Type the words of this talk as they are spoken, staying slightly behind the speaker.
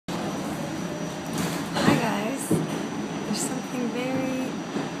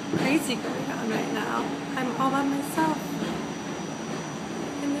crazy going on right now. I'm all by myself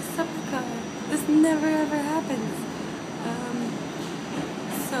in this supper car. This never ever happens.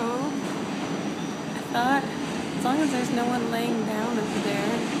 So I thought, as long as there's no one laying down over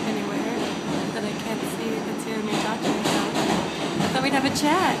there anywhere that I can't see that's hearing me talk to myself, I thought we'd have a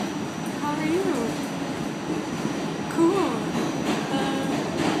chat. How are you? Cool.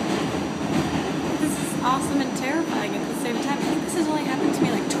 This is awesome and terrifying at the same time. I think this has only happened to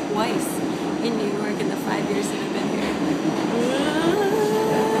me like twice in New York in the 5 years that I've been here.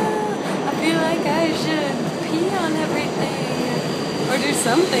 I feel like I should pee on everything or do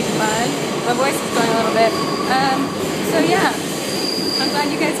something fun. My voice is going a little bit. So yeah, I'm glad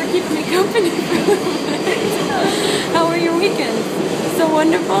you guys are keeping me company for a little bit. How were your weekends? So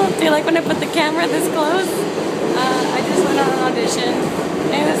wonderful. Do you like when I put the camera this close? I just went on an audition.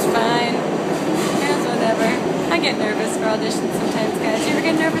 It was fine. It was whatever. I get nervous for auditions sometimes, guys. You ever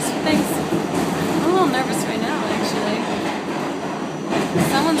get nervous for things? I'm a little nervous right now, actually.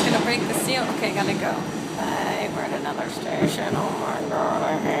 Someone's gonna break the seal. Okay, gotta go. Bye. We're at another station. Oh my god,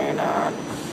 I hate it.